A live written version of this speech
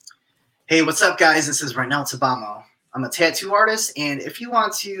Hey, what's up, guys? This is Rinel Tabamo. I'm a tattoo artist, and if you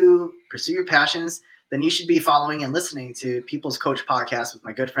want to pursue your passions, then you should be following and listening to People's Coach podcast with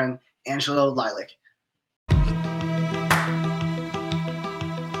my good friend Angelo Lilac.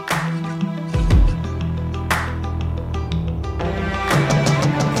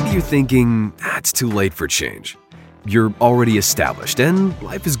 Maybe you're thinking, it's too late for change. You're already established and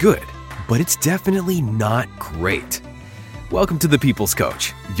life is good, but it's definitely not great. Welcome to the People's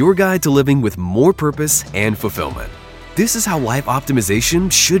Coach, your guide to living with more purpose and fulfillment. This is how life optimization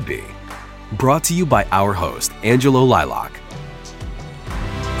should be. Brought to you by our host, Angelo Lilac.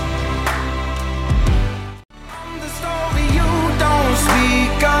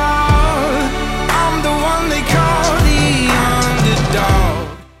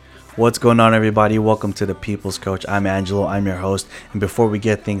 What's going on, everybody? Welcome to the People's Coach. I'm Angelo, I'm your host. And before we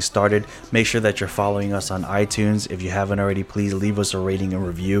get things started, make sure that you're following us on iTunes. If you haven't already, please leave us a rating and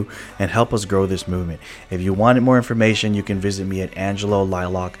review and help us grow this movement. If you wanted more information, you can visit me at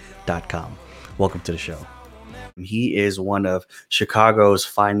angelolilac.com. Welcome to the show. He is one of Chicago's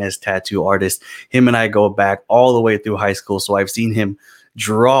finest tattoo artists. Him and I go back all the way through high school, so I've seen him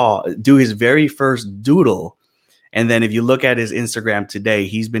do his very first doodle. And then if you look at his Instagram today,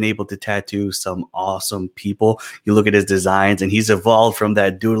 he's been able to tattoo some awesome people. You look at his designs, and he's evolved from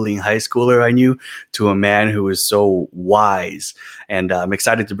that doodling high schooler I knew to a man who is so wise. And I'm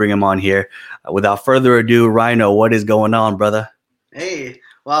excited to bring him on here. Without further ado, Rinel, what is going on, brother? Hey,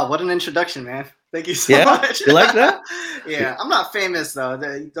 wow, what an introduction, man. Thank you so much. You like that? Yeah, I'm not famous, though.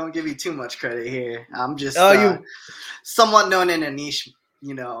 Don't give you too much credit here. I'm just somewhat known in a niche,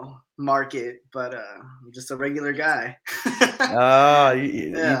 market, but I'm just a regular guy.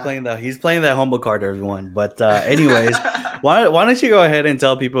 He's playing that humble card, everyone. But anyways, why don't you go ahead and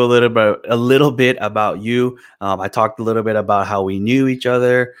tell people a little bit about you? I talked a little bit about how we knew each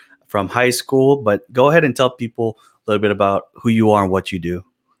other from high school, but go ahead and tell people a little bit about who you are and what you do.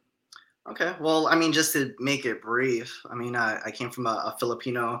 Okay, well, just to make it brief, I came from a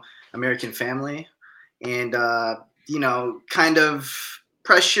Filipino American family, and kind of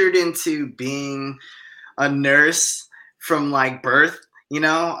pressured into being a nurse from like birth,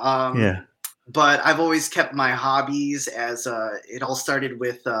 but I've always kept my hobbies as it all started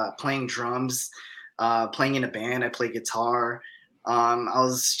with playing drums, playing in a band. I play guitar. I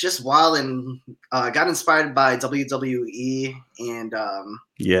was just wild and got inspired by WWE and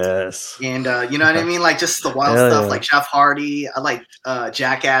yes, and you know what I mean, like just the wild stuff, like Jeff Hardy. I like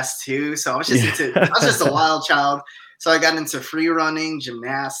Jackass too, so I was just a wild child. So I got into free running,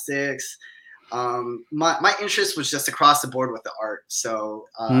 gymnastics. My interest was just across the board with the art. So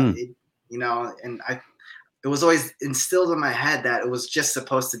it was always instilled in my head that it was just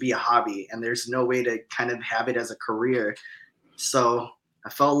supposed to be a hobby, and there's no way to kind of have it as a career. So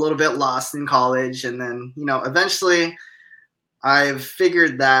I felt a little bit lost in college, and then eventually I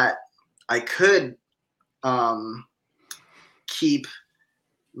figured that I could keep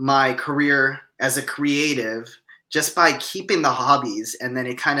my career as a creative just by keeping the hobbies. And then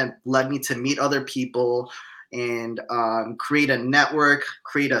it kind of led me to meet other people and create a network,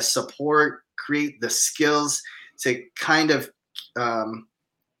 create a support, create the skills to kind of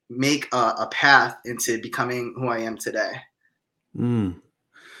make a path into becoming who I am today. Dude,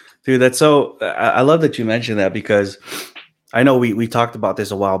 that's so, I love that you mentioned that, because I know we talked about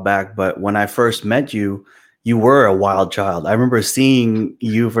this a while back, but when I first met you, you were a wild child. I remember seeing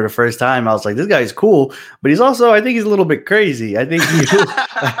you for the first time. I was like, this guy's cool, but I think he's a little bit crazy. I think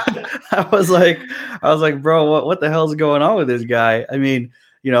I was like, bro, what the hell's going on with this guy?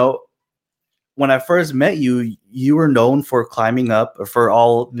 When I first met you, you were known for climbing up. For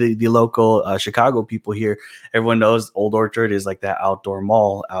all the local Chicago people here, everyone knows Old Orchard is like that outdoor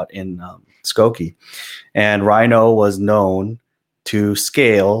mall out in Skokie. And Rhino was known to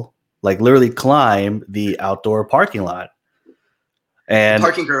scale, like literally climb the outdoor parking lot. And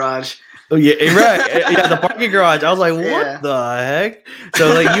parking garage. Oh yeah, right. Yeah, the parking garage. I was like, what the heck?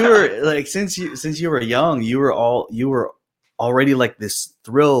 So like you were like since you were young, you were already like this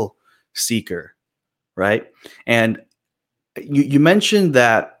thrill seeker, right? And you mentioned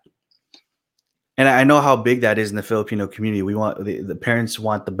that, and I know how big that is in the Filipino community. We want the parents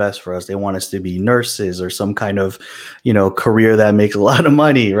want the best for us. They want us to be nurses or some kind of career that makes a lot of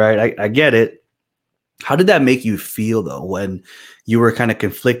money, right? I get it. How did that make you feel though, when you were kind of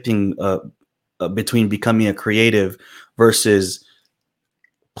conflicting between becoming a creative versus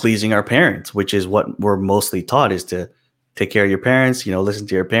pleasing our parents, which is what we're mostly taught, is to take care of your parents, listen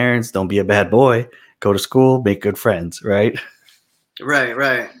to your parents, don't be a bad boy, go to school, make good friends, right?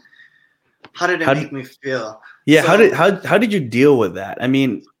 Right. How did it make me feel? Yeah, so, how did you deal with that? I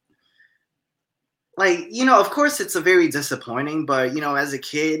mean, like, of course it's a very disappointing, but as a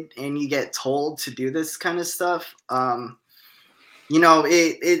kid and you get told to do this kind of stuff,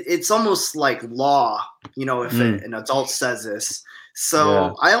 it's almost like law, if Mm, an adult says this. yeah.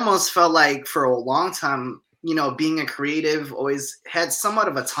 So I almost felt like for a long time, being a creative always had somewhat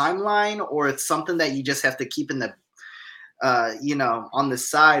of a timeline, or it's something that you just have to keep in the, on the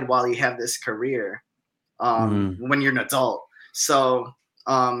side while you have this career, Mm, when you're an adult. So,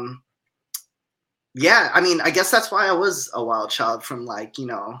 um, yeah, I mean, I guess that's why I was a wild child from, like,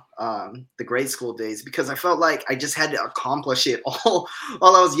 the grade school days, because I felt like I just had to accomplish it all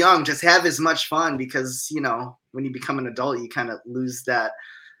while I was young, just have as much fun, because when you become an adult, you kind of lose that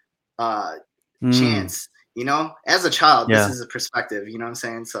uh, mm, chance. As a child, this yeah. is a perspective. You know what I'm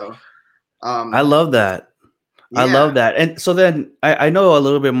saying? So, I um, love that. I yeah. love that. And so then I know a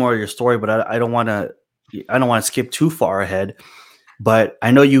little bit more of your story, but I don't want to. I don't want to skip too far ahead. But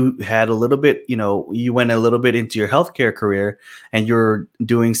I know you had a little bit, you went a little bit into your healthcare career and you're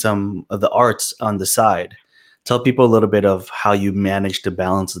doing some of the arts on the side. Tell people a little bit of how you managed to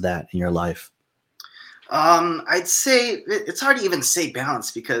balance that in your life. I'd say it's hard to even say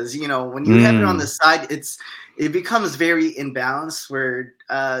balance, because when you have it on the Mm, side, it becomes very imbalanced, where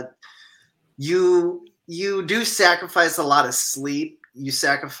you do sacrifice a lot of sleep. You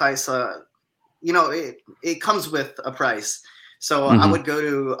sacrifice it comes with a price. So I hmm. would go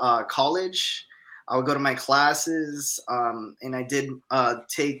to college. I would go to my classes, and I did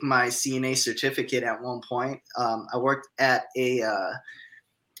take my CNA certificate at one point. I worked at a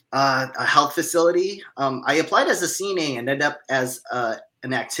health facility. I applied as a CNA and ended up as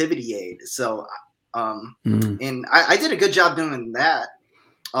an activity aide. So, um, Mm, and I did a good job doing that.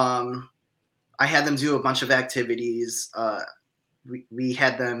 Um, I had them do a bunch of activities. We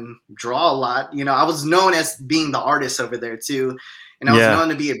had them draw a lot. I was known as being the artist over there too, and I was yeah. known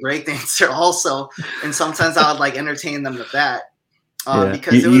to be a breakdancer also. And sometimes I would like entertain them with that, Yeah.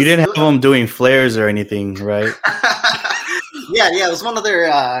 because You didn't have them doing flares or anything, right? yeah, it was one of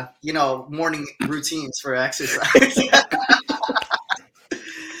their morning routines for exercise.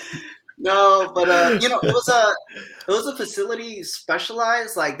 No, but it was a facility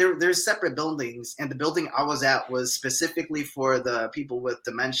specialized, like there's separate buildings, and the building I was at was specifically for the people with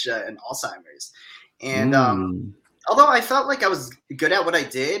dementia and Alzheimer's. And Mm, although I felt like I was good at what I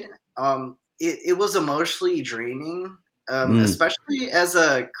did, it was emotionally draining, mm, especially as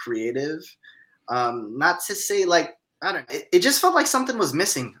a creative. Not to say, like, I don't know, it just felt like something was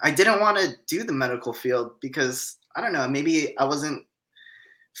missing. I didn't want to do the medical field because I don't know, maybe I wasn't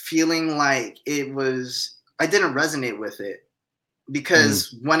feeling like I didn't resonate with it, mm.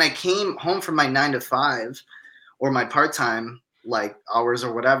 because when I came home from my 9 to 5 or my part-time like hours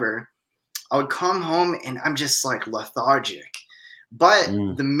or whatever, I would come home and I'm just like lethargic. But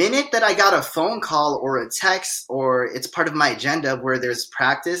Mm. the minute that I got a phone call or a text, or it's part of my agenda where there's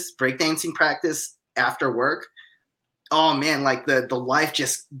practice, breakdancing practice after work, oh man, like the life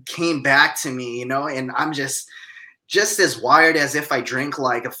just came back to me, and I'm just as wired as if I drink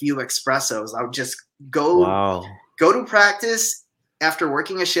like a few espressos. I would just go Wow. go to practice after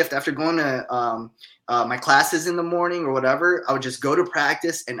working a shift, after going to my classes in the morning or whatever. I would just go to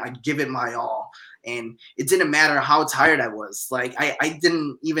practice and I'd give it my all. And it didn't matter how tired I was. Like I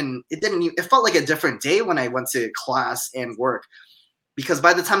didn't even it felt like a different day when I went to class and work, because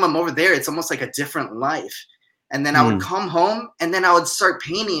by the time I'm over there, it's almost like a different life. And then I would Mm. come home and then I would start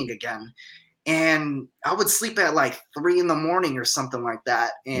painting again, and I would sleep at like 3 in the morning or something like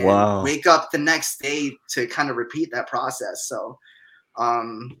that, and Wow. wake up the next day to kind of repeat that process. So,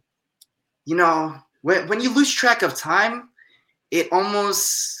 um, when you lose track of time, it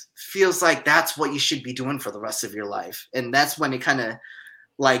almost feels like that's what you should be doing for the rest of your life, and that's when it kind of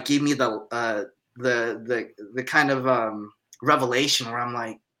like gave me the kind of revelation where I'm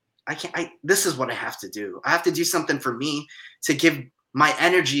like, I can't. This is what I have to do. I have to do something for me to give my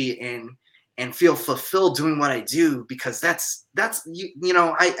energy and feel fulfilled doing what I do, because that's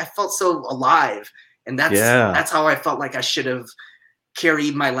I felt so alive, and that's Yeah. that's how I felt like I should have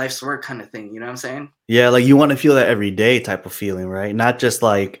carried my life's work, kind of thing. You know what I'm saying? Yeah, like you want to feel that every day type of feeling, right? Not just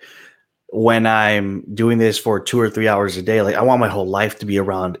like when I'm doing this for 2 or 3 hours a day. Like I want my whole life to be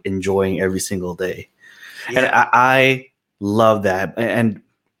around enjoying every single day. And Yeah. I love that. And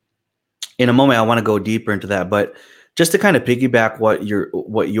in a moment, I want to go deeper into that. But just to kind of piggyback what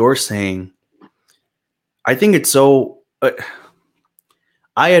you're saying, I think it's so.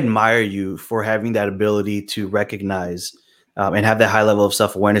 I admire you for having that ability to recognize and have that high level of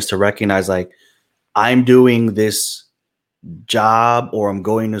self awareness to recognize, like, I'm doing this job or I'm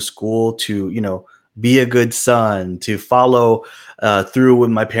going to school to, be a good son, to follow through with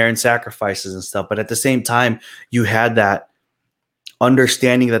my parents' sacrifices and stuff. But at the same time, you had that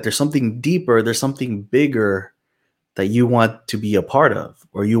understanding that there's something deeper, there's something bigger that you want to be a part of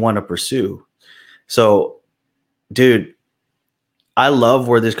or you want to pursue. So, dude, I love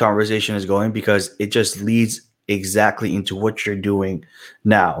where this conversation is going because it just leads exactly into what you're doing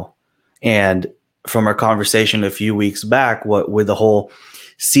now. And from our conversation a few weeks back, what with the whole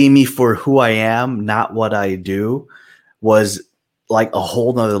see me for who I am, not what I do, was like a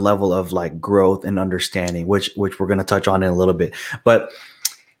whole nother level of like growth and understanding, which we're going to touch on in a little bit. But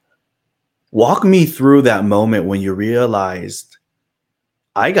walk me through that moment when you realized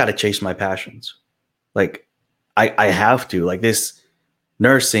I got to chase my passions. Like I have to, like, this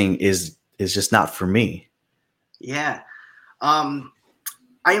nursing is just not for me. Yeah. I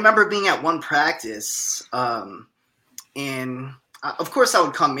remember being at one practice, and of course I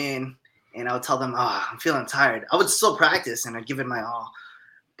would come in and I would tell them, I'm feeling tired. I would still practice and I'd give it my all.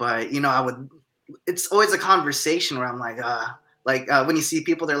 But, it's always a conversation where I'm like, when you see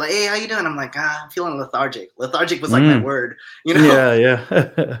people, they're like, hey, how you doing? I'm like, I'm feeling lethargic. Lethargic was like my word,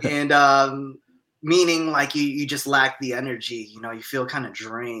 Yeah. And meaning like you just lack the energy, you feel kind of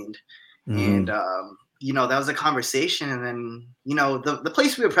drained. And, that was a conversation. And then, the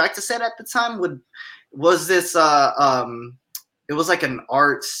place we would practice at the time was this, it was like an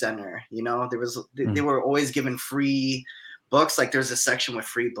art center, they were always given free books. Like there's a section with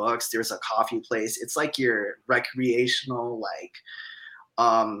free books. There's a coffee place. It's like your recreational, like,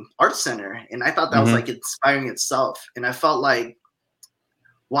 art center. And I thought that was like inspiring itself. And I felt like,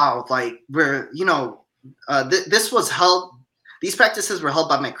 wow, like we're, this was held, these practices were held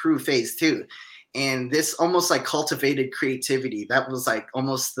by my crew phase 2. And this almost like cultivated creativity. That was like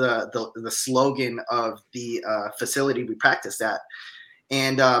almost the slogan of the facility we practiced at.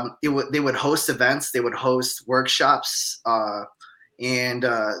 And they would host events, they would host workshops and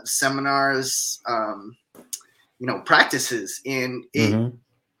seminars, practices. And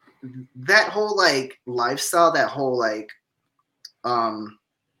that whole like lifestyle, that whole like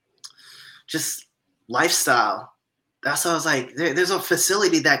just lifestyle. That's why I was like, there's a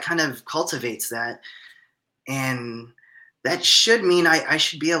facility that kind of cultivates that. And that should mean I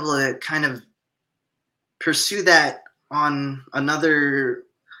should be able to kind of pursue that on another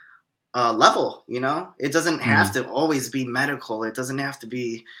level, It doesn't have to always be medical. It doesn't have to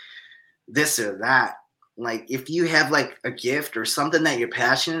be this or that. Like if you have like a gift or something that you're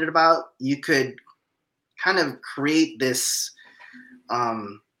passionate about, you could kind of create this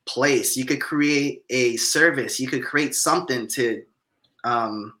place. You could create a service. You could create something to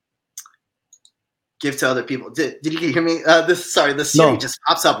give to other people. Did you hear me? The Siri just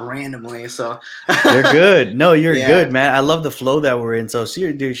pops up randomly. So you're good. No, you're good, man. I love the flow that we're in. So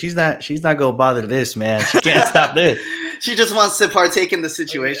Siri, dude, she's not gonna bother this, man. She can't stop this. She just wants to partake in the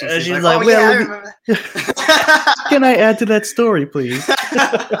situation. She's like, I remember that. Can I add to that story, please?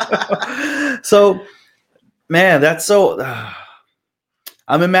 So, man, that's so.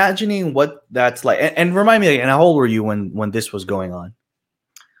 I'm imagining what that's like. And remind me, and how old were you when this was going on?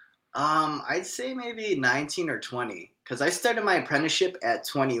 I'd say maybe 19 or 20, because I started my apprenticeship at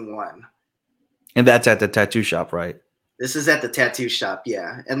 21. And that's at the tattoo shop, right? This is at the tattoo shop,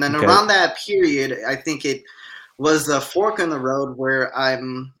 yeah. And then around that period, I think it was a fork in the road where I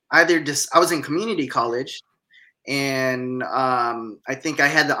was in community college, and I think I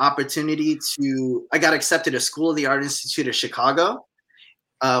had the opportunity I got accepted to School of the Art Institute of Chicago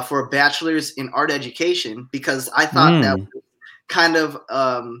for a bachelor's in art education, because I thought that was kind of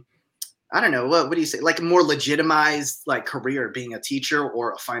I don't know, what do you say, like a more legitimized like career, being a teacher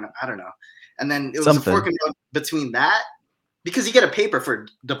or a fine, I don't know. And then it was a fork in the road between that, because you get a paper for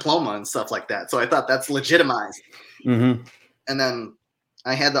diploma and stuff like that. So I thought that's legitimized. And then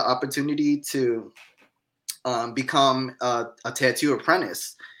I had the opportunity to become a tattoo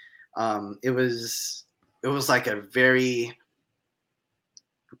apprentice. It was like a very,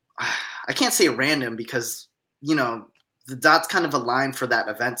 I can't say random, because the dots kind of aligned for that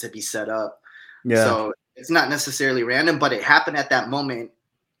event to be set up. Yeah. So it's not necessarily random, but it happened at that moment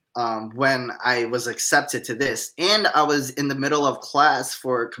when I was accepted to this. And I was in the middle of class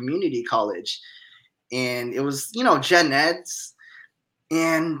for community college. And it was, gen eds.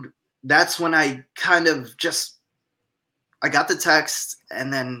 And that's when I kind of I got the text,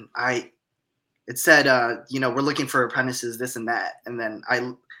 and then it said, we're looking for apprentices, this and that. And then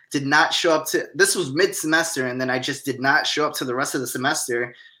I did not show up this was mid-semester, and then I just did not show up to the rest of the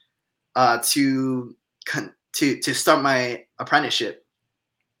semester to start my apprenticeship.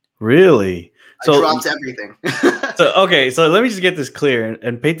 Really? I dropped everything. So let me just get this clear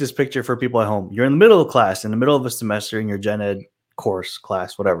and paint this picture for people at home. You're in the middle of class, in the middle of a semester in your gen ed course,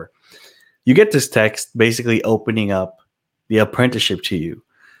 class, whatever. You get this text basically opening up the apprenticeship to you.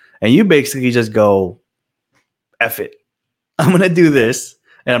 And you basically just go, F it. I'm going to do this,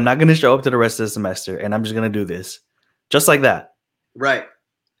 and I'm not going to show up to the rest of the semester, and I'm just going to do this. Just like that. Right.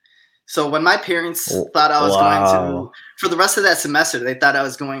 So when my parents thought I was going to, for the rest of that semester, they thought I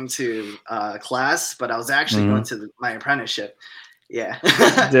was going to class, but I was actually going to my apprenticeship. Yeah.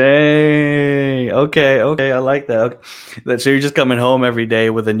 Dang. Okay. I like that. Okay. So you're just coming home every day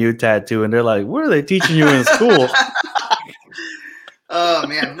with a new tattoo, and they're like, what are they teaching you in school? Oh,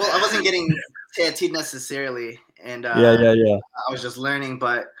 man. Well, I wasn't getting tattooed necessarily. And yeah. I was just learning,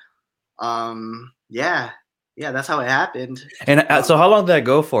 but yeah, that's how it happened. And so how long did that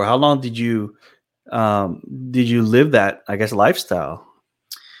go for? How long did you live that, I guess, lifestyle?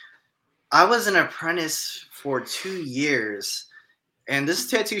 I was an apprentice for 2 years, and this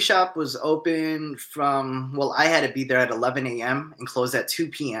tattoo shop was open from, well, I had to be there at 11 a.m. and close at 2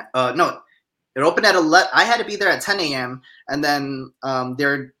 p.m. No, it opened at 11. I had to be there at 10 a.m. and then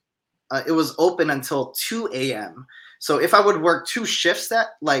it was open until 2 a.m. So if I would work 2 shifts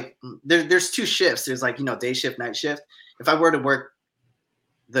there's 2 shifts. There's day shift, night shift. If I were to work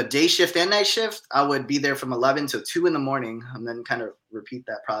the day shift and night shift, I would be there from 11 to 2 in the morning and then kind of repeat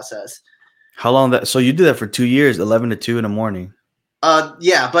that process. How long so you did that for 2 years, 11 to 2 in the morning?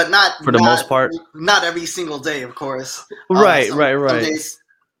 Yeah, but not for the most part. Not every single day, of course. Right. Some days,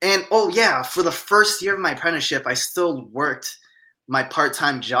 and for the first year of my apprenticeship, I still worked my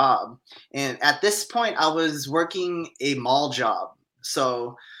part-time job, and at this point I was working a mall job.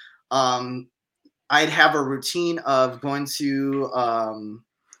 So I'd have a routine of going to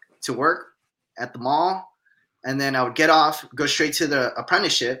work at the mall, and then I would get off, go straight to the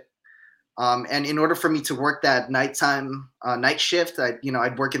apprenticeship, and in order for me to work that night shift,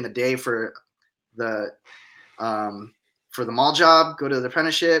 I'd work in the day for the mall job, go to the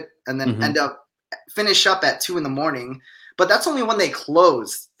apprenticeship, and then finish up at 2 in the morning. But that's only when they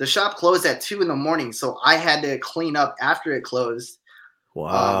closed. The shop closed at 2 in the morning, so I had to clean up after it closed.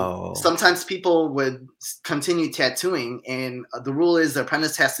 Wow. Sometimes people would continue tattooing, and the rule is the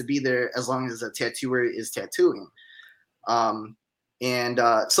apprentice has to be there as long as the tattooer is tattooing. So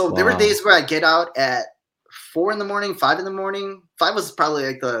there were days where I get out at 4 in the morning, 5 in the morning. 5 was probably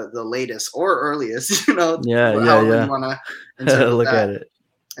like the latest or earliest, however you want to look at it,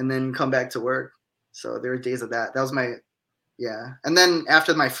 and then come back to work. So there were days of that. That was and then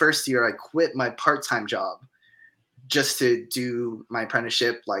after my first year, I quit my part-time job just to do my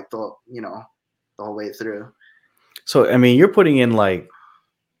apprenticeship, the whole way through. So, I mean, you're putting in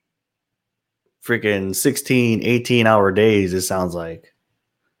freaking 16, 18-hour days, it sounds like.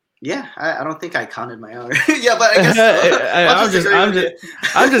 Yeah, I don't think I counted my hours. Yeah, but I guess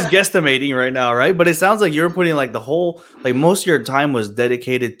I'm just guesstimating right now, right? But it sounds like you're putting the whole, most of your time was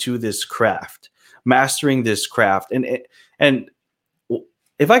dedicated to this craft, mastering this craft. And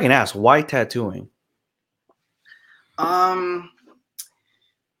if I can ask, why tattooing? I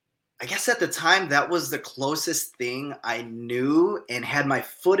guess at the time that was the closest thing I knew and had my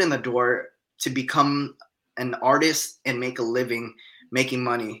foot in the door to become an artist and make a living making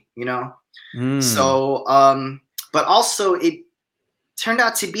money, So, but also it turned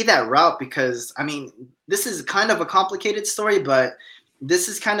out to be that route because, I mean, this is kind of a complicated story, but this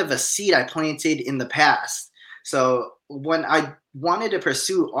is kind of a seed I planted in the past. So when I wanted to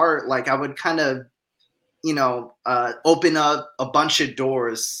pursue art, I would kind of, open up a bunch of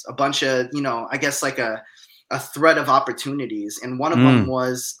doors, a bunch of, I guess a thread of opportunities. And one of them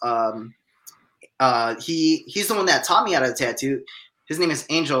was, he's the one that taught me how to tattoo. His name is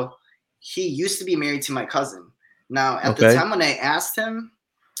Angel. He used to be married to my cousin. Now, at the time when I asked him,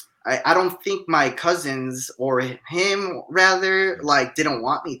 I don't think my cousins or him rather didn't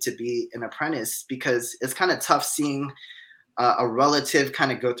want me to be an apprentice because it's kind of tough seeing a relative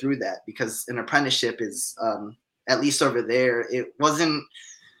kind of go through that because an apprenticeship is at least over there.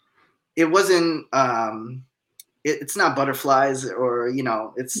 It's not butterflies or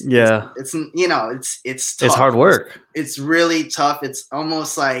it's tough. It's hard work. It's really tough. It's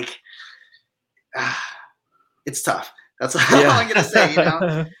almost it's tough. That's all I'm gonna say.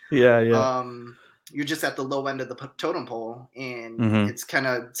 Yeah. You're just at the low end of the totem pole, and it's kind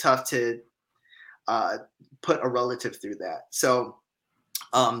of tough to put a relative through that. So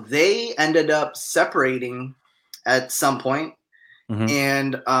they ended up separating at some point,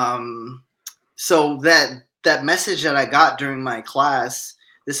 and so that message that I got during my class,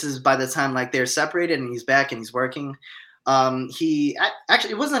 this is by the time they're separated and he's back and he's working. Actually,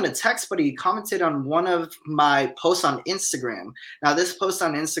 it wasn't a text, but he commented on one of my posts on Instagram. Now, this post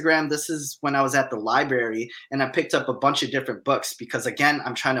on Instagram, this is when I was at the library and I picked up a bunch of different books because, again,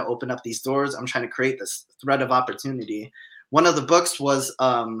 I'm trying to open up these doors. I'm trying to create this thread of opportunity. One of the books was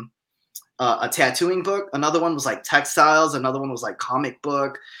a tattooing book. Another one was like textiles. Another one was like comic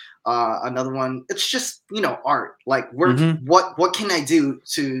book. Another one, it's just, art. Like, what can I do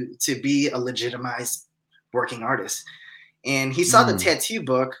to be a legitimized working artist? And he saw the tattoo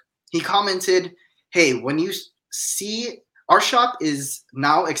book. He commented, "Hey, when you see our shop is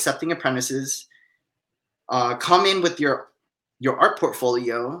now accepting apprentices, come in with your art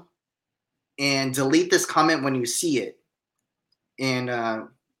portfolio and delete this comment when you see it, and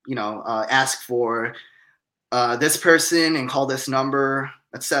ask for this person and call this number,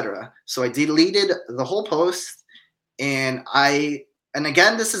 etc." So I deleted the whole post, and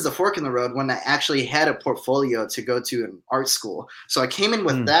again, this is a fork in the road when I actually had a portfolio to go to an art school. So I came in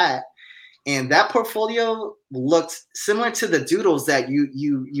with that, and that portfolio looked similar to the doodles that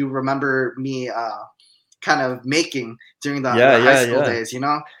you remember me kind of making during the high school days.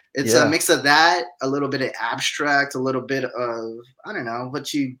 It's a mix of that, a little bit of abstract, a little bit of, I don't know, but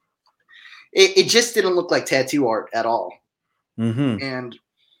it just didn't look like tattoo art at all. And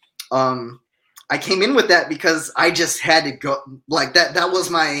I came in with that because I just had to go like that. That was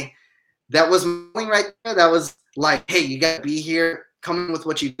my thing right there. That was like, hey, you got to be here. Come in with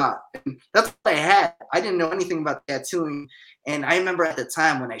what you got. And that's what I had. I didn't know anything about tattooing. And I remember at the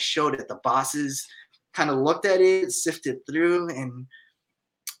time when I showed it, the bosses kind of looked at it, sifted through, and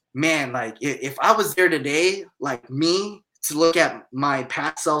man, like if I was there today, like me, to look at my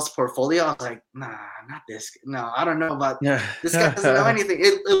past self's portfolio, I was like, nah, not this. No, I don't know about this guy doesn't know anything.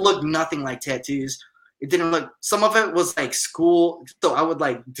 It looked nothing like tattoos. It didn't look, some of it was like school. So I would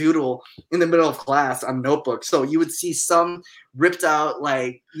like doodle in the middle of class on notebooks. So you would see some ripped out,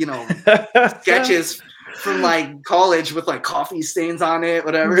 like, sketches from like college with like coffee stains on it,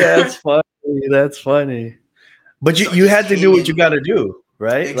 whatever. That's funny. That's funny. But you had to do what you got to do,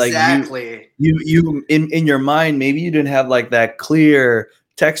 right? Exactly. Like you in your mind, maybe you didn't have like that clear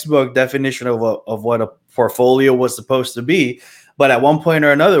textbook definition of what a portfolio was supposed to be. But at one point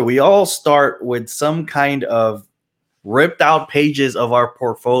or another, we all start with some kind of ripped out pages of our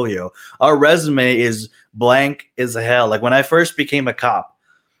portfolio. Our resume is blank as hell. Like when I first became a cop,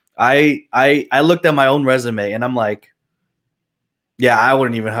 I looked at my own resume and I'm like, yeah, I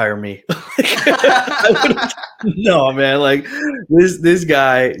wouldn't even hire me. No, man. Like this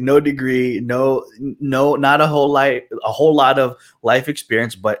guy, no degree, no, not a whole lot of life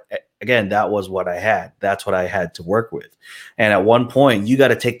experience. But again, that was what I had. That's what I had to work with. And at one point, you got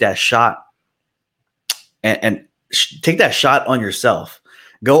to take that shot and take that shot on yourself.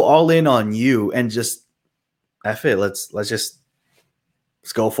 Go all in on you and just F it. Let's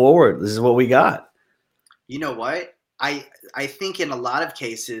go forward. This is what we got. You know what? I think in a lot of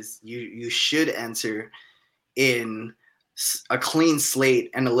cases you should enter in a clean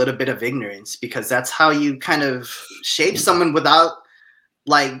slate and a little bit of ignorance, because that's how you kind of shape someone without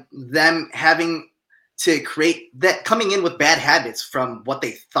like them having to create that, coming in with bad habits from what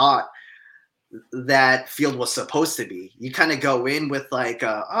they thought that field was supposed to be. You kind of go in with like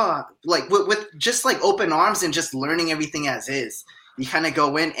with just like open arms and just learning everything as is. You kind of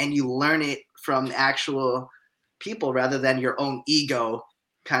go in and you learn it from actual people rather than your own ego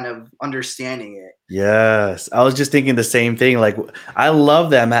kind of understanding it. Yes, I was just thinking the same thing. Like, I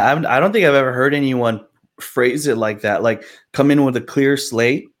love that, man. I don't think I've ever heard anyone phrase it like that. Like, come in with a clear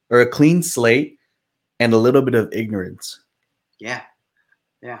slate or a clean slate and a little bit of ignorance. Yeah.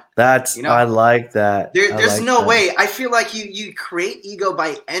 That's, I like that. There's no way. I feel like you create ego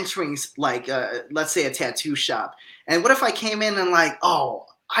by entering like let's say a tattoo shop. And what if I came in and like, oh,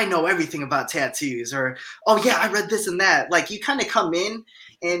 I know everything about tattoos, or, oh yeah, I read this and that. Like, you kind of come in,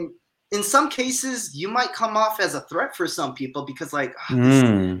 and in some cases you might come off as a threat for some people because like,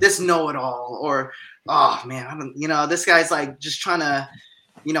 this know-it-all, or, oh man, this guy's like just trying to,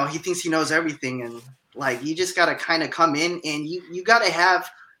 he thinks he knows everything. And like, you just got to kind of come in and you got to have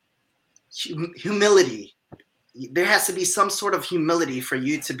humility. There has to be some sort of humility for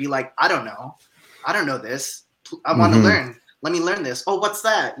you to be like, I don't know this. I want to learn. Let me learn this. Oh, what's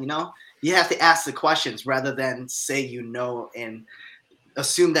that? You have to ask the questions rather than say and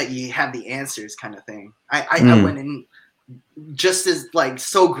assume that you have the answers, kind of thing. I went in just as like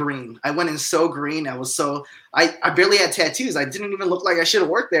so green. I went in so green. I barely had tattoos. I didn't even look like I should have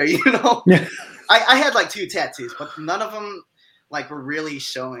worked there. Yeah. I had like 2 tattoos, but none of them like were really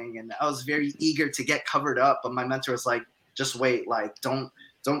showing. And I was very eager to get covered up. But my mentor was like, just wait. Like, don't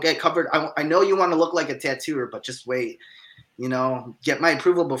Don't get covered. I know you want to look like a tattooer, but just wait. You know, get my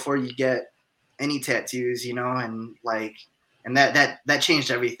approval before you get any tattoos. You know, and like, and that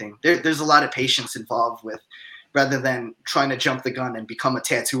changed everything. There's a lot of patience involved with, rather than trying to jump the gun and become a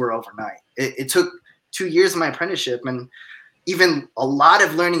tattooer overnight. It took 2 years of my apprenticeship and even a lot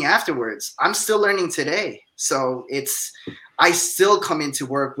of learning afterwards. I'm still learning today. So I still come into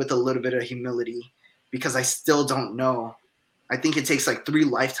work with a little bit of humility because I still don't know. I think it takes like 3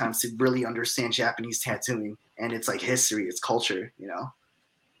 lifetimes to really understand Japanese tattooing, and it's like history, it's culture, you know?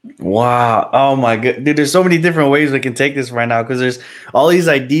 Wow. Oh my god. Dude, there's so many different ways we can take this right now because there's all these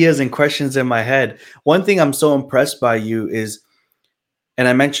ideas and questions in my head. One thing I'm so impressed by you is, and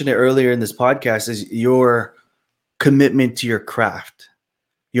I mentioned it earlier in this podcast, is your commitment to your craft.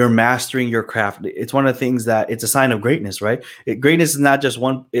 You're mastering your craft. It's one of the things that it's a sign of greatness, right? Greatness is not just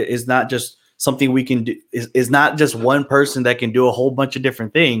one, is not just something we can do, is not just one person that can do a whole bunch of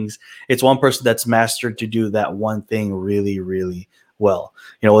different things. It's one person that's mastered to do that one thing really, really well.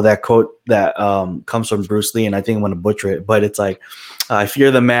 You know, that quote that comes from Bruce Lee, and I think I'm going to butcher it, but it's like, I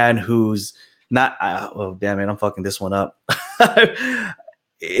fear the man who's not, oh, damn it, I'm fucking this one up.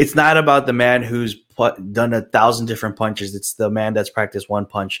 It's not about the man who's done 1,000 different punches. It's the man that's practiced one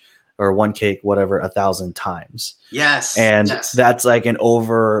punch or one cake, whatever, 1,000 times. Yes. And yes. that's like an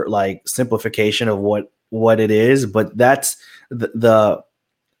over like simplification of what it is. But that's the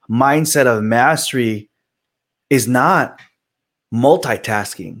mindset of mastery is not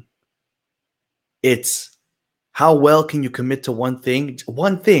multitasking. It's how well can you commit to one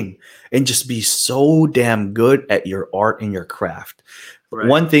thing, and just be so damn good at your art and your craft. Right.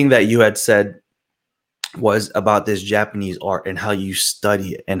 One thing that you had said was about this Japanese art and how you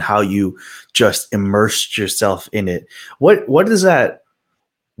study it and how you just immersed yourself in it. What has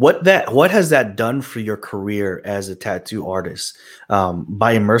that done for your career as a tattoo artist,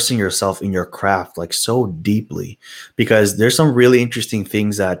 by immersing yourself in your craft like so deeply? Because there's some really interesting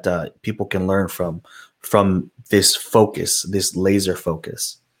things that people can learn from this focus, this laser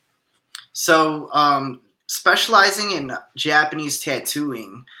focus. So specializing in Japanese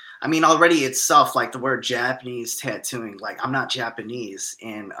tattooing, I mean, already itself, like the word Japanese tattooing, like I'm not Japanese,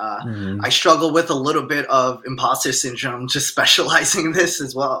 and I struggle with a little bit of imposter syndrome just specializing in this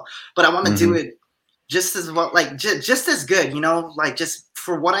as well. But I want to do it just as well, like just as good, you know, like just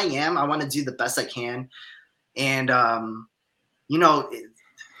for what I am, I want to do the best I can. And, you know,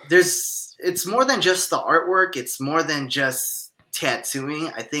 it's more than just the artwork. It's more than just tattooing.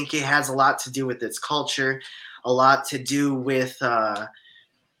 I think it has a lot to do with its culture, a lot to do with,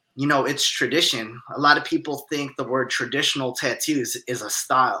 you know, it's tradition. A lot of people think the word traditional tattoos is a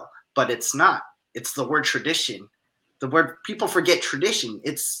style, but it's not. It's the word tradition. The word, people forget tradition.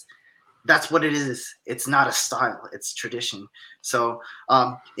 That's what it is. It's not a style. It's tradition. So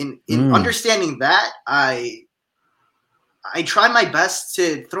in understanding that, I try my best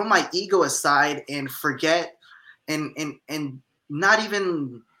to throw my ego aside and forget and not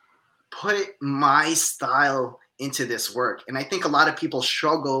even put my style into this work. And I think a lot of people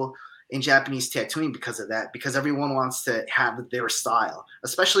struggle in Japanese tattooing because of that, because everyone wants to have their style,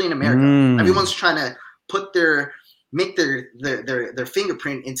 especially in America. Everyone's trying to make their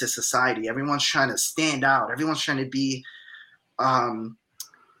fingerprint into society. Everyone's trying to stand out. Everyone's trying to be,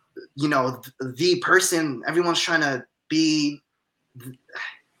 you know, the person. Everyone's trying to be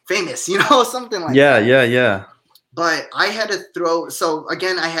famous, you know, something like that. Yeah. But I had to so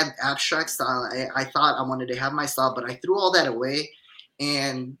again, I had abstract style. I thought I wanted to have my style, but I threw all that away.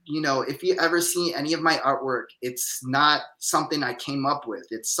 And, you know, if you ever see any of my artwork, it's not something I came up with.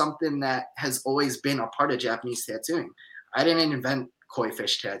 It's something that has always been a part of Japanese tattooing. I didn't invent koi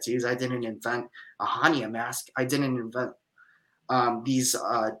fish tattoos. I didn't invent a Hanya mask. I didn't invent these,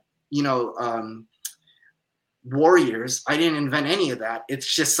 you know, warriors. I didn't invent any of that.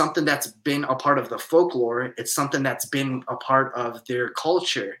 It's just something that's been a part of the folklore. It's something that's been a part of their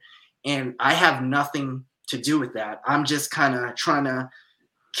culture. And I have nothing to do with that. I'm just kind of trying to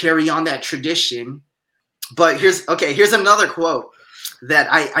carry on that tradition. But here's another quote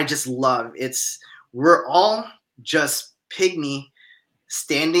that I just love. It's, we're all just pygmy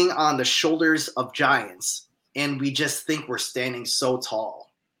standing on the shoulders of giants, and we just think we're standing so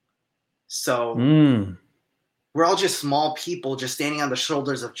tall. So we're all just small people just standing on the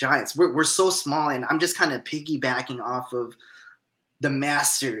shoulders of giants. We're so small, and I'm just kind of piggybacking off of the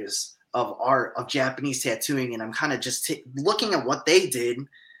masters of art, of Japanese tattooing, and I'm kind of just looking at what they did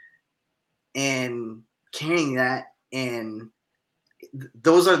and carrying that, and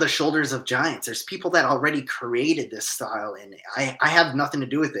those are the shoulders of giants. There's people that already created this style, and I have nothing to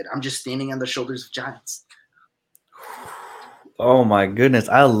do with it. I'm just standing on the shoulders of giants. Oh my goodness,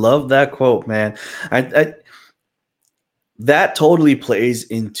 I love that quote, man. I that totally plays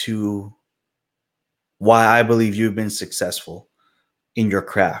into why I believe you've been successful in your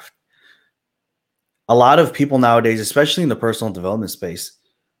craft. A lot of people nowadays, especially in the personal development space,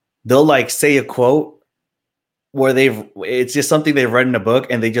 they'll like say a quote where it's just something they've read in a book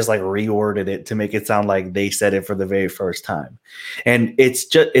and they just like reworded it to make it sound like they said it for the very first time. And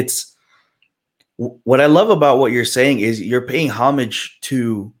it's what I love about what you're saying is you're paying homage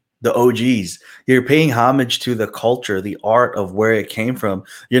to the OGs. You're paying homage to the culture, the art of where it came from.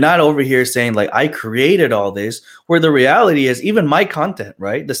 You're not over here saying like I created all this, where the reality is even my content,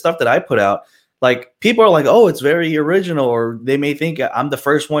 right? The stuff that I put out, like people are like, "Oh, it's very original," or they may think I'm the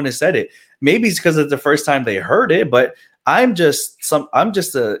first one to said it. Maybe it's because it's the first time they heard it, but I'm just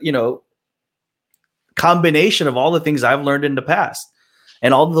a, combination of all the things I've learned in the past.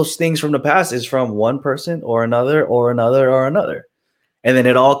 And all those things from the past is from one person or another or another or another. And then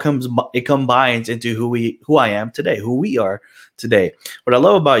it combines into who I am today, who we are today. What I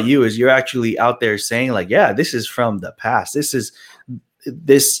love about you is you're actually out there saying like, yeah, this is from the past. This is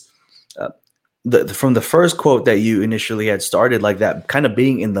this from the first quote that you initially had started, like that kind of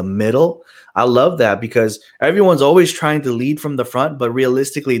being in the middle. I love that because everyone's always trying to lead from the front, but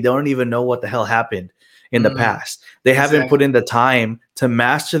realistically, they don't even know what the hell happened in the past. They haven't put in the time to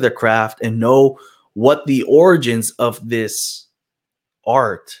master the craft and know what the origins of this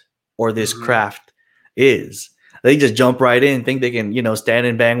art or this craft is. They just jump right in, think they can, stand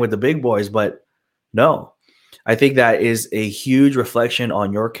and bang with the big boys, but no. I think that is a huge reflection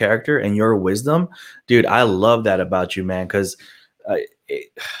on your character and your wisdom. Dude, I love that about you, man, because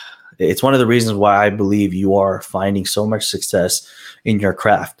it's one of the reasons why I believe you are finding so much success in your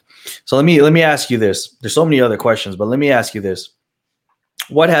craft. So let me ask you this. There's so many other questions, but let me ask you this.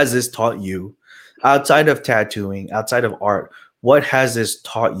 What has this taught you outside of tattooing, outside of art? What has this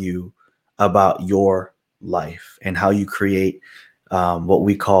taught you about your life and how you create what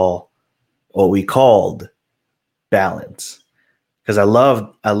we called balance? Because I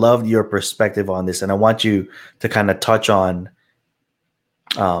loved your perspective on this, and I want you to kind of touch on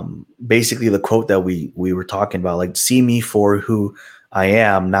basically the quote that we were talking about, like, see me for who I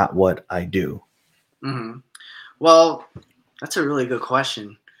am, not what I do. Mm-hmm. Well, that's a really good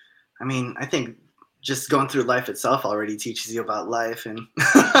question. I mean, I think just going through life itself already teaches you about life, and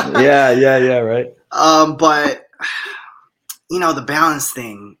yeah, right. But the balance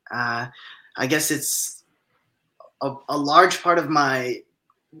thing. I guess it's a large part of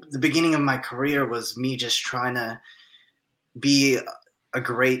the beginning of my career was me just trying to be a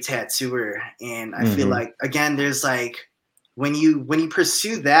great tattooer, and I feel like again, there's like when you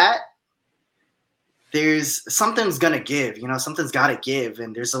pursue that, there's something's gonna give, something's gotta give,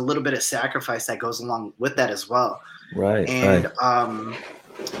 and there's a little bit of sacrifice that goes along with that as well. Right. And right.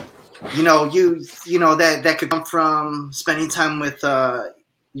 That could come from spending time with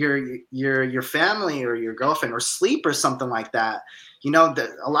your family or your girlfriend or sleep or something like that. A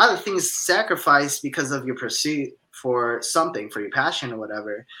lot of things sacrifice because of your pursuit for something, for your passion or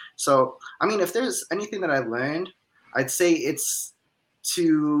whatever. So, I mean, if there's anything that I've learned, I'd say it's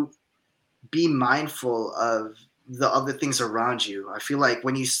to be mindful of the other things around you. I feel like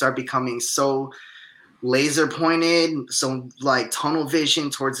when you start becoming so laser pointed, so like tunnel vision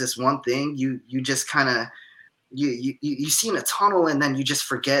towards this one thing, you just kind of you see in a tunnel, and then you just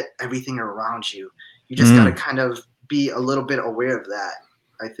forget everything around you. You just got to kind of be a little bit aware of that,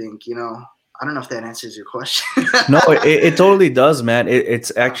 I think. I don't know if that answers your question. No, it totally does, man.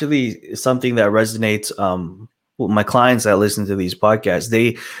 It's actually something that resonates. My clients that listen to these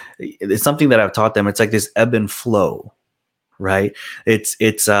podcasts, it's something that I've taught them. It's like this ebb and flow, right? It's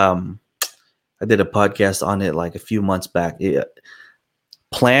I did a podcast on it like a few months back.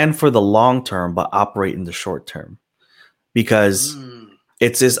 Plan for the long term, but operate in the short term, because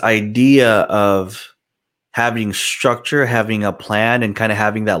it's this idea of having structure, having a plan, and kind of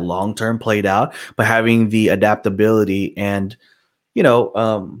having that long term played out, but having the adaptability and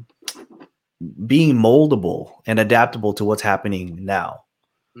being moldable and adaptable to what's happening now.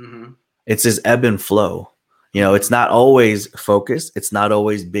 It's this ebb and flow. It's not always focused. It's not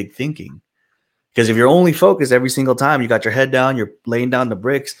always big thinking. Because if you're only focused every single time, you got your head down, you're laying down the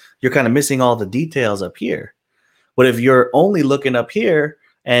bricks, you're kind of missing all the details up here. But if you're only looking up here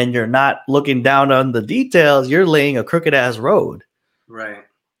and you're not looking down on the details, you're laying a crooked ass road. Right.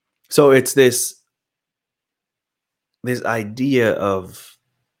 So it's this idea of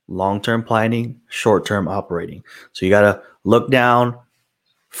long-term planning, short-term operating. So you got to look down,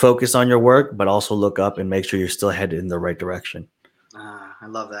 focus on your work, but also look up and make sure you're still headed in the right direction. I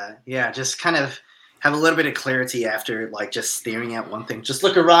love that. Yeah, just kind of have a little bit of clarity after like just staring at one thing. Just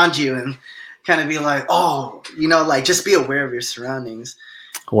look around you and kind of be like, oh, like just be aware of your surroundings.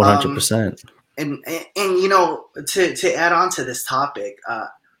 100%. And to add on to this topic,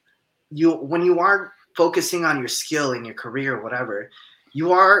 when you are focusing on your skill in your career or whatever,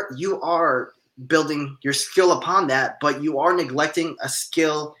 you are building your skill upon that, but you are neglecting a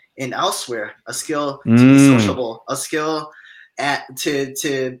skill in elsewhere, a skill to be sociable, a skill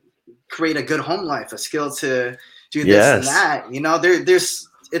to create a good home life, a skill to do this and that. There's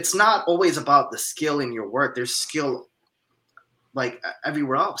it's not always about the skill in your work. There's skill like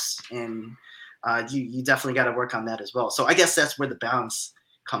everywhere else, and you definitely got to work on that as well. So I guess that's where the balance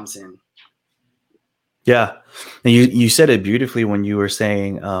comes in. Yeah, and you said it beautifully when you were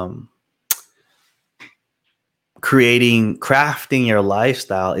saying crafting your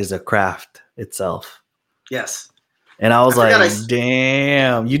lifestyle is a craft itself. Yes. And I was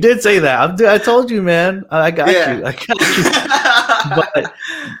damn, you did say that. I told you, man. I got you. But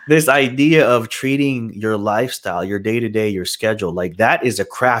this idea of treating your lifestyle, your day-to-day, your schedule, like that is a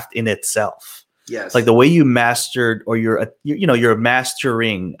craft in itself. Yes. Like the way you mastered, or you're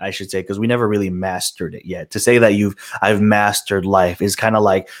mastering, I should say, because we never really mastered it yet. To say that I've mastered life is kind of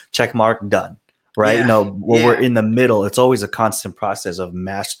like check mark, done. Right. Yeah. We're in the middle. It's always a constant process of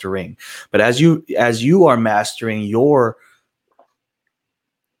mastering. But as you are mastering your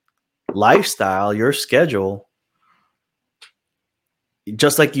lifestyle, your schedule,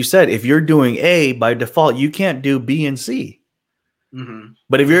 just like you said, if you're doing A by default, you can't do B and C. Mm-hmm.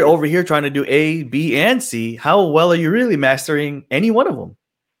 But if you're over here trying to do A, B, and C, how well are you really mastering any one of them?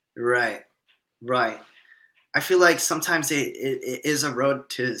 Right. I feel like sometimes it is a road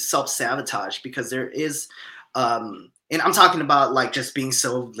to self-sabotage, because there is, and I'm talking about like just being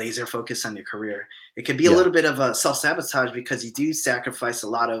so laser focused on your career. It could be a little bit of a self-sabotage, because you do sacrifice a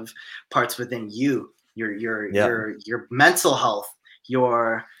lot of parts within you, your mental health,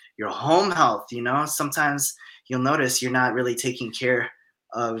 your home health. Sometimes you'll notice you're not really taking care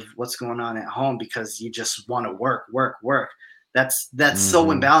of what's going on at home because you just want to work. That's so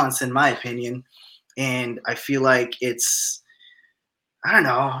imbalanced, in my opinion. And I feel like it's, I don't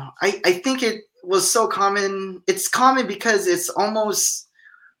know. I think it was so common. It's common because it's almost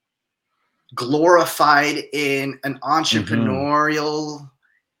glorified in an entrepreneurial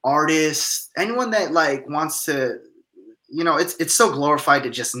artist. Anyone that like wants to, it's so glorified to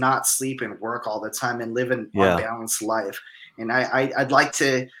just not sleep and work all the time and live an unbalanced life. And I'd like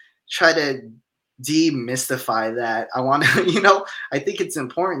to try to demystify that. I want to, I think it's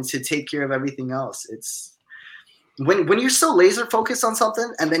important to take care of everything else. It's when you're so laser focused on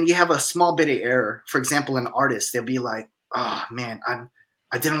something and then you have a small bit of error. For example, an artist, they'll be like, oh man,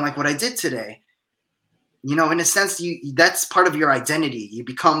 I didn't like what I did today. In a sense, that's part of your identity. You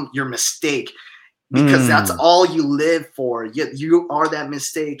become your mistake, because that's all you live for. You are that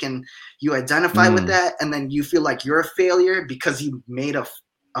mistake, and you identify with that, and then you feel like you're a failure because you made a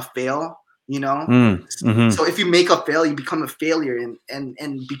fail. So if you make a fail, you become a failure,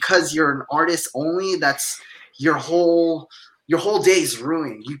 and because you're an artist only, that's your whole day is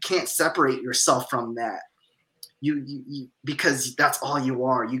ruined. You can't separate yourself from that. You because that's all you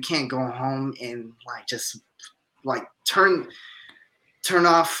are. You can't go home and like just like turn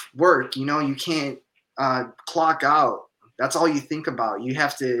off work. You can't clock out. That's all you think about. You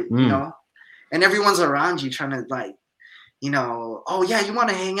have to, and everyone's around you trying to like, oh yeah, you want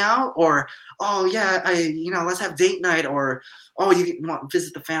to hang out, or oh yeah, let's have date night, or oh, you want to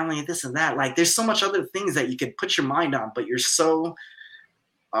visit the family and this and that. Like there's so much other things that you could put your mind on, but you're so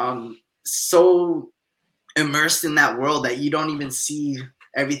immersed in that world that you don't even see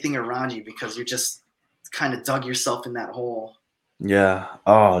everything around you, because you're just kind of dug yourself in that hole. Yeah.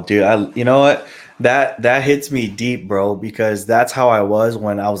 Oh, dude, you know what? That hits me deep, bro, because that's how I was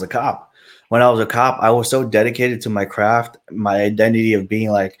when I was a cop. When I was a cop, I was so dedicated to my craft, my identity of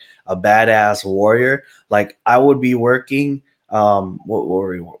being like a badass warrior. Like I would be working,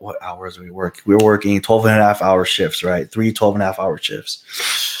 what hours we work? We were working 12 and a half hour shifts, right? 3 12.5 hour shifts.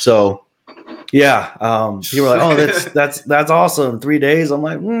 So yeah, people are like, oh, that's awesome. 3 days. I'm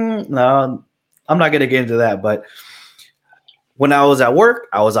like, no, I'm not going to get into that. But when I was at work,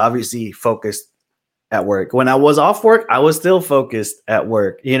 I was obviously focused at work. When I was off work, I was still focused at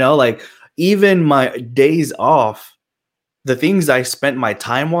work, like even my days off, the things I spent my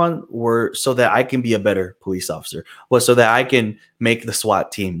time on were so that I can be a better police officer, was so that I can make the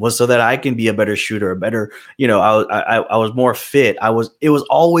SWAT team, was so that I can be a better shooter, a better, I was more fit. It was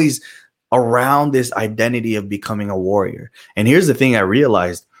always around this identity of becoming a warrior. And here's the thing I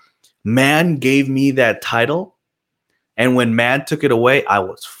realized, man gave me that title. And when man took it away, I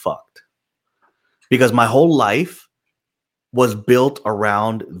was fucked. because my whole life was built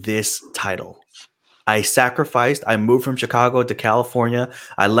around this title. I sacrificed. I moved from Chicago to California.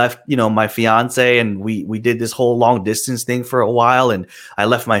 I left, my fiance, and we did this whole long distance thing for a while. And I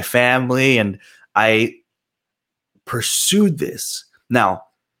left my family, and I pursued this. Now,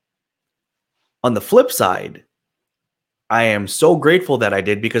 on the flip side, I am so grateful that I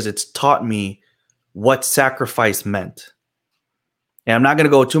did, because it's taught me what sacrifice meant. And I'm not going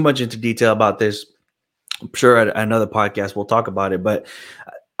to go too much into detail about this. I'm sure at another podcast we'll talk about it, but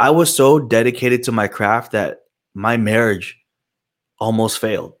I was so dedicated to my craft that my marriage almost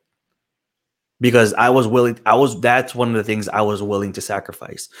failed, because that's one of the things I was willing to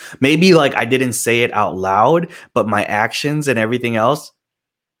sacrifice. Maybe like I didn't say it out loud, but my actions and everything else,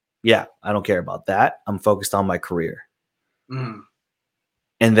 yeah, I don't care about that. I'm focused on my career. Mm.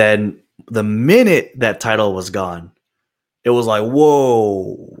 And then the minute that title was gone, it was like,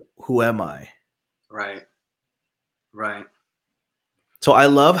 whoa, who am I? Right. So I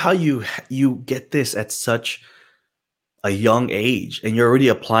love how you get this at such a young age, and you're already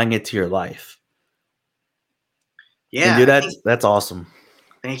applying it to your life. Yeah, and dude, that's awesome.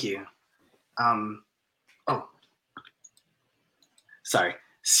 Thank you. Sorry,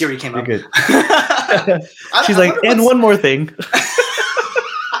 Siri came up. You're good. She's like, and one more thing.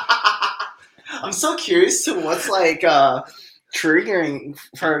 I'm so curious to what's like triggering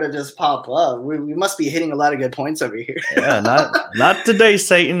for her to just pop up. We must be hitting a lot of good points over here. Yeah, not today,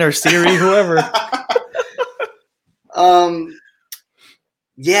 Satan or Siri, whoever.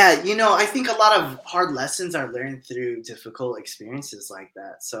 Yeah, I think a lot of hard lessons are learned through difficult experiences like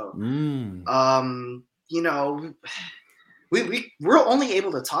that. So, we're only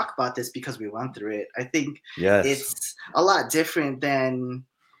able to talk about this because we went through it. I think it's a lot different than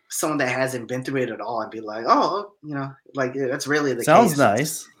someone that hasn't been through it at all and be like, oh, like that's really the Sounds case.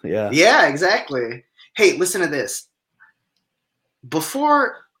 Nice. Yeah. Yeah, exactly. Hey, listen to this.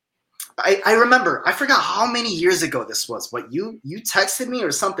 Before I remember, I forgot how many years ago this was, but you texted me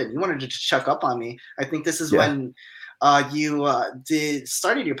or something. You wanted to check up on me. I think this is when you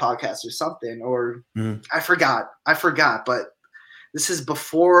started your podcast or something, or I forgot, but this is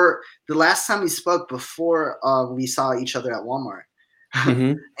before the last time we spoke, before we saw each other at Walmart.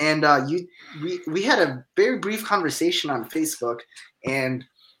 Mm-hmm. And we had a very brief conversation on Facebook, and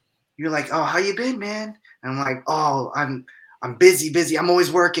you're like, oh, how you been, man? And I'm like, oh, I'm busy. I'm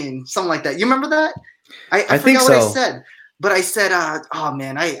always working. Something like that. You remember that? I forgot what I said, but I said, oh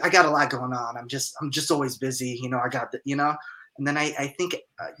man, I got a lot going on. I'm just always busy. I got the, and then I think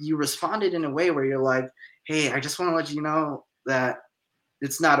you responded in a way where you're like, hey, I just want to let you know that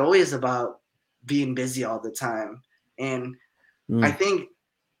it's not always about being busy all the time. And I think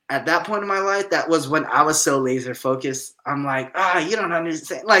at that point in my life, that was when I was so laser focused. I'm like, you don't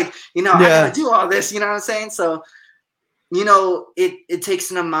understand. Like, I gotta do all this, you know what I'm saying? So, it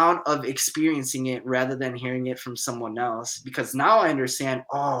takes an amount of experiencing it rather than hearing it from someone else, because now I understand,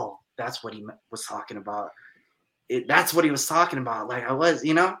 oh, that's what he was talking about. That's what he was talking about. Like I was,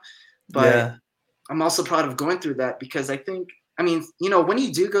 but I'm also proud of going through that, because I think, when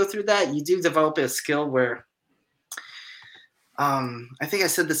you do go through that, you do develop a skill where, I think I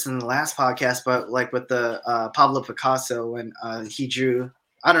said this in the last podcast, but like with the Pablo Picasso, when he drew,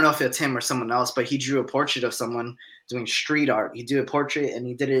 I don't know if it's him or someone else, but he drew a portrait of someone doing street art. He did a portrait and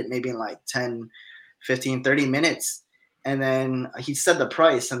he did it maybe in like 10, 15, 30 minutes. And then he said the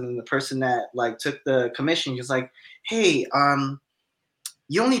price. And then the person that like took the commission, he was like, hey,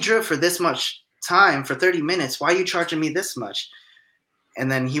 you only drew it for this much time for 30 minutes. Why are you charging me this much?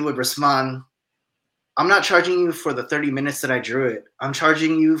 And then he would respond, I'm not charging you for the 30 minutes that I drew it. I'm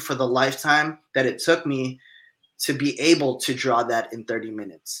charging you for the lifetime that it took me to be able to draw that in 30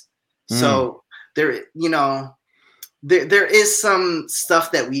 minutes. So there is some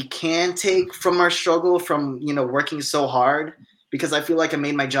stuff that we can take from our struggle, from, working so hard, because I feel like I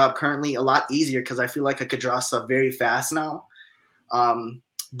made my job currently a lot easier, because I feel like I could draw stuff very fast now.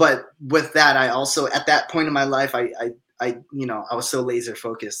 But with that, I also, at that point in my life, I was so laser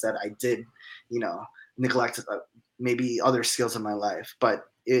focused that I did, neglect maybe other skills in my life. But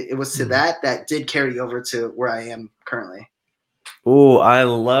it was to that did carry over to where I am currently. Oh, I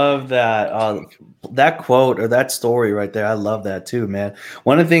love that. That quote or that story right there. I love that too, man.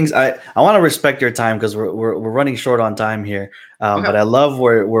 One of the things I want to respect your time, because we're running short on time here. Okay. But I love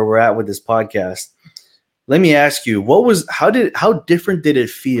where we're at with this podcast. Let me ask you, how different did it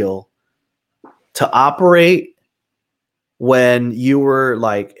feel to operate when you were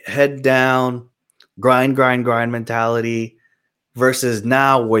like head down, grind mentality, versus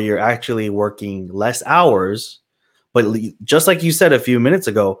now where you're actually working less hours, but just like you said a few minutes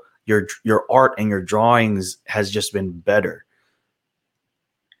ago, your art and your drawings has just been better.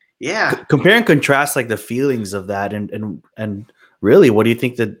 Yeah. Compare and contrast like the feelings of that, and really, what do you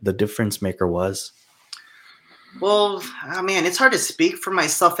think that the difference maker was? Well, I mean, it's hard to speak for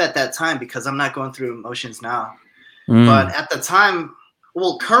myself at that time because I'm not going through emotions now. But at the time,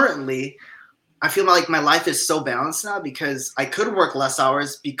 well, currently, I feel like my life is so balanced now because I could work less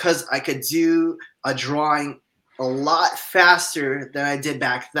hours because I could do a drawing a lot faster than I did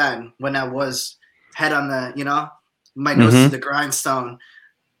back then when I was head on the, my nose to the grindstone.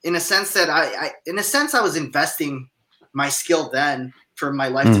 In a sense that I was investing my skill then for my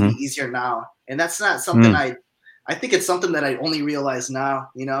life to be easier now. And that's not something I think it's something that I only realize now,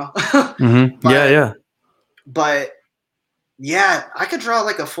 Yeah. But yeah, I could draw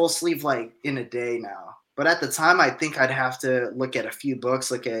like a full sleeve like in a day now. But at the time, I think I'd have to look at a few books,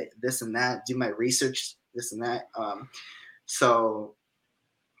 look at this and that, do my research, this and that. So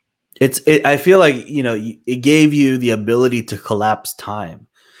I feel like, it gave you the ability to collapse time.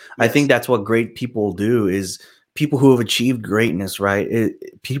 Yes. I think that's what great people do, is people who have achieved greatness, right?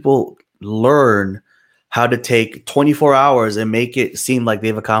 People learn how to take 24 hours and make it seem like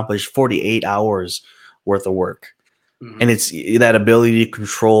they've accomplished 48 hours worth of work. Mm-hmm. And it's that ability to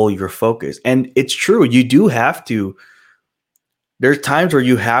control your focus. And it's true. You do have to. There's times where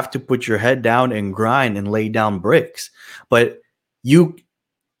you have to put your head down and grind and lay down bricks. But you'll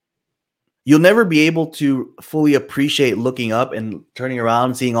never be able to fully appreciate looking up and turning around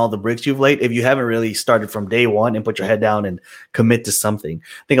and seeing all the bricks you've laid if you haven't really started from day one and put your head down and commit to something.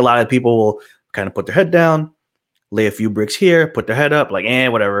 I think a lot of people will kind of put their head down, lay a few bricks here, put their head up, like,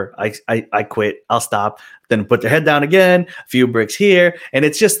 whatever, I quit, I'll stop. Then put their head down again, a few bricks here. And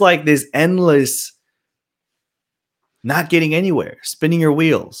it's just like this endless not getting anywhere, spinning your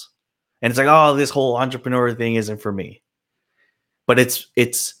wheels. And it's like, oh, this whole entrepreneur thing isn't for me. But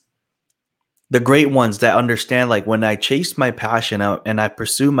it's the great ones that understand, like, when I chase my passion out and I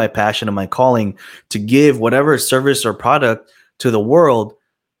pursue my passion and my calling to give whatever service or product to the world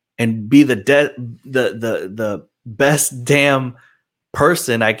and be the best damn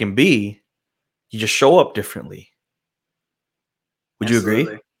person I can be, you just show up differently. Would you agree?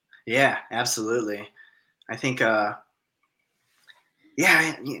 Yeah, absolutely. I think, I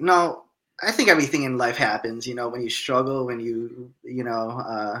think everything in life happens, when you struggle, when you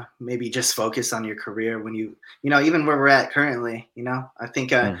maybe just focus on your career, when even where we're at currently, I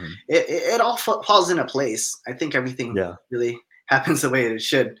think it all falls into place. I think everything really happens the way it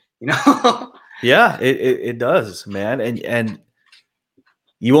should, Yeah, it does, man. And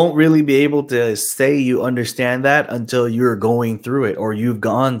you won't really be able to say you understand that until you're going through it or you've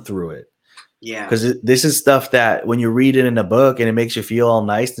gone through it. Yeah. Because this is stuff that when you read it in a book and it makes you feel all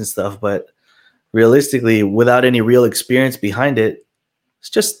nice and stuff, but realistically, without any real experience behind it, it's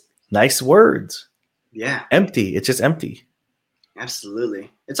just nice words. Yeah. Empty. It's just empty.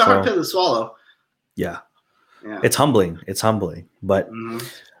 Absolutely. It's a hard pill to swallow. Yeah. It's humbling. But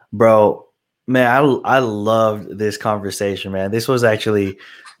bro, man, I loved this conversation, man. This was actually,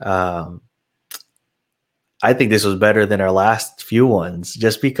 I think this was better than our last few ones,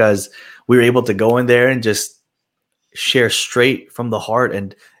 just because we were able to go in there and just share straight from the heart,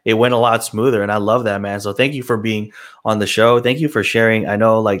 and it went a lot smoother. And I love that, man. So thank you for being on the show. Thank you for sharing, I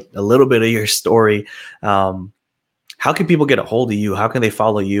know, like, a little bit of your story. How can people get a hold of you? How can they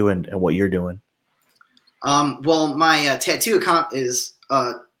follow you and what you're doing? Well, my tattoo account is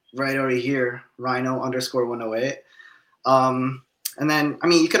right over here, Rinel_108. And then,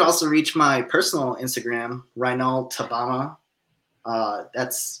 you could also reach my personal Instagram, Rinel Tabamo.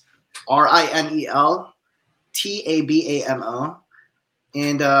 That's RINEL TABAMO.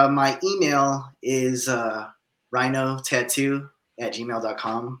 And my email is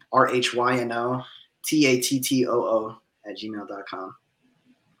rhinotattoo@gmail.com, RHYNOTATTOO@gmail.com.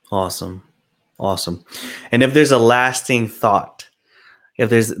 Awesome. And if there's a lasting thought, if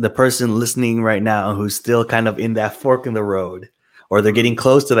there's the person listening right now who's still kind of in that fork in the road, or they're getting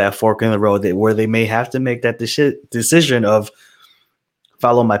close to that fork in the road where they may have to make that decision of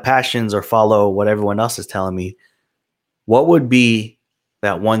follow my passions or follow what everyone else is telling me, what would be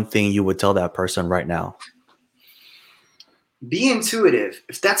that one thing you would tell that person right now? Be intuitive.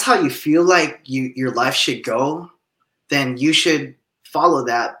 If that's how you feel like your life should go, then you should follow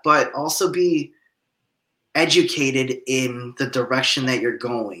that, but also be educated in the direction that you're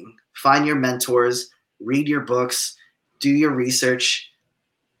going. Find your mentors, read your books, do your research.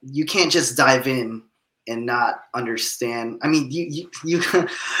 You can't just dive in and not understand. You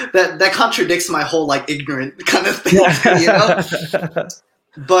that contradicts my whole, like, ignorant kind of thing,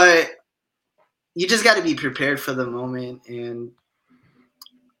 But you just got to be prepared for the moment, and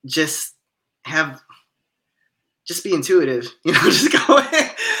just have just be intuitive, just go in.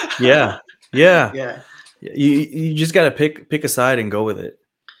 Yeah. Yeah. Yeah. You just gotta pick a side and go with it.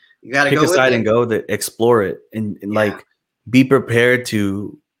 You gotta Pick go a with side it. and go with it. Explore it, and Yeah. like be prepared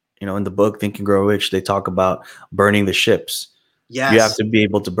to, in the book Think and Grow Rich, they talk about burning the ships. You have Yes. to be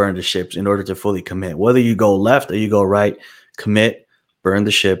able to burn the ships in order to fully commit. Whether you go left or you go right, commit, burn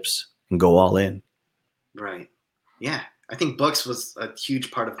the ships, and go all in. Right. Yeah. I think books was a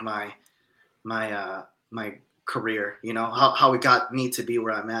huge part of my career, how it got me to be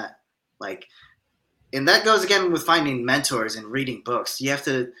where I'm at. Like, and that goes again with finding mentors and reading books. You have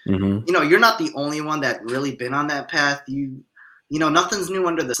to, Mm-hmm. you're not the only one that really been on that path. Nothing's new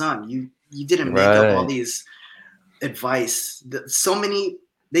under the sun. You didn't make up all Right. these advice. So many,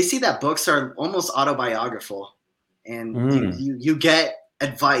 they see that books are almost autobiographical, and Mm. you get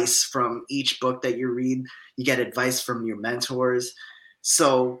advice from each book that you read. You get advice from your mentors.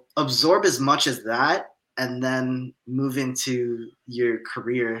 So absorb as much as that, and then move into your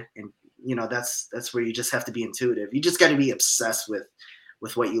career. And that's where you just have to be intuitive. You just got to be obsessed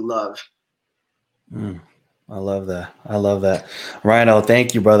with what you love. Mm. I love that. I love that. Rhino,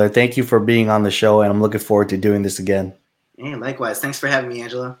 thank you, brother. Thank you for being on the show, and I'm looking forward to doing this again. Hey, likewise. Thanks for having me,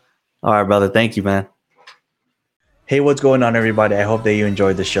 Angela. All right, brother. Thank you, man. Hey, what's going on, everybody? I hope that you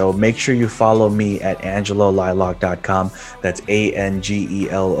enjoyed the show. Make sure you follow me at angeloliloc.com. That's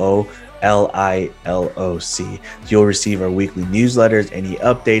ANGELOLILOC. You'll receive our weekly newsletters, any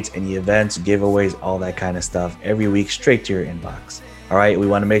updates, any events, giveaways, all that kind of stuff every week straight to your inbox. All right, we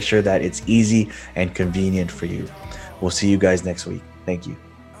want to make sure that it's easy and convenient for you. We'll see you guys next week. Thank you.